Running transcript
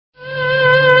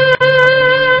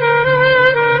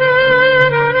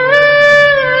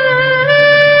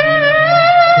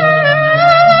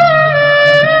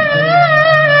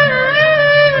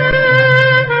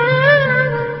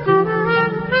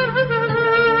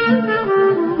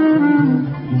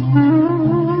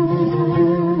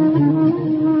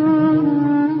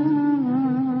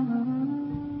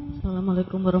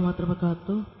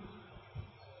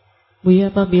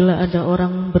apabila ada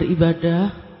orang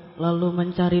beribadah lalu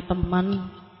mencari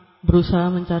teman, berusaha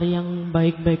mencari yang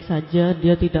baik-baik saja,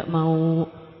 dia tidak mau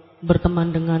berteman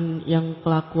dengan yang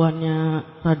kelakuannya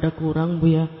rada kurang,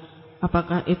 Bu ya.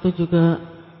 Apakah itu juga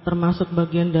termasuk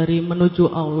bagian dari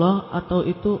menuju Allah atau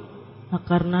itu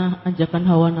karena ajakan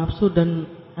hawa nafsu dan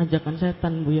ajakan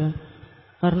setan, Bu ya?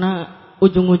 Karena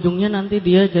ujung-ujungnya nanti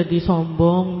dia jadi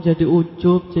sombong, jadi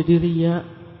ujub, jadi riya.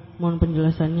 Mohon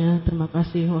penjelasannya, terima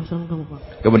kasih. Wassalamualaikum.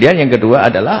 Kemudian yang kedua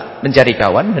adalah mencari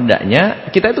kawan, hendaknya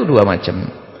kita itu dua macam.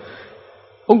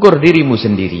 Ukur dirimu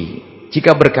sendiri.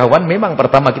 Jika berkawan, memang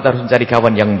pertama kita harus mencari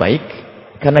kawan yang baik,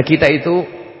 karena kita itu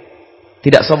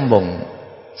tidak sombong.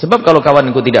 Sebab kalau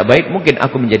kawanku tidak baik, mungkin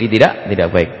aku menjadi tidak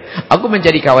baik. Aku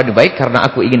mencari kawan baik karena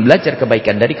aku ingin belajar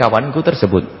kebaikan dari kawanku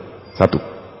tersebut. Satu.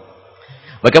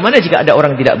 Bagaimana jika ada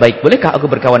orang tidak baik? Bolehkah aku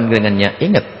berkawan dengannya?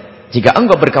 Ingat, jika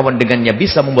engkau berkawan dengannya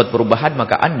bisa membuat perubahan,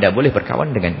 maka Anda boleh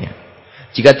berkawan dengannya.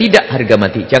 Jika tidak, harga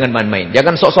mati. Jangan main-main.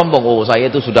 Jangan sok sombong. Oh, saya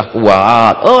itu sudah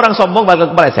kuat. Oh, orang sombong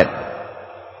bakal kepleset.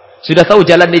 Sudah tahu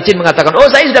jalan licin mengatakan, oh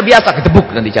saya sudah biasa, ketebuk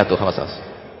nanti jatuh.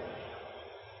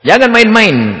 Jangan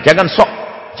main-main. Jangan sok.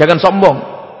 Jangan sombong.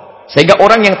 Sehingga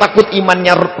orang yang takut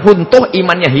imannya runtuh,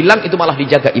 imannya hilang, itu malah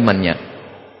dijaga imannya.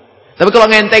 Tapi kalau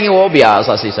ngentengi, oh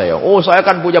biasa sih saya. Oh saya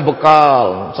kan punya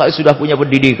bekal. Saya sudah punya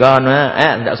pendidikan.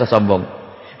 Tidak usah sombong.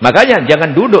 Makanya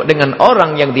jangan duduk dengan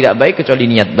orang yang tidak baik kecuali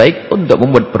niat baik untuk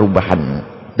membuat perubahan.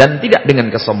 Dan tidak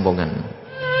dengan kesombongan.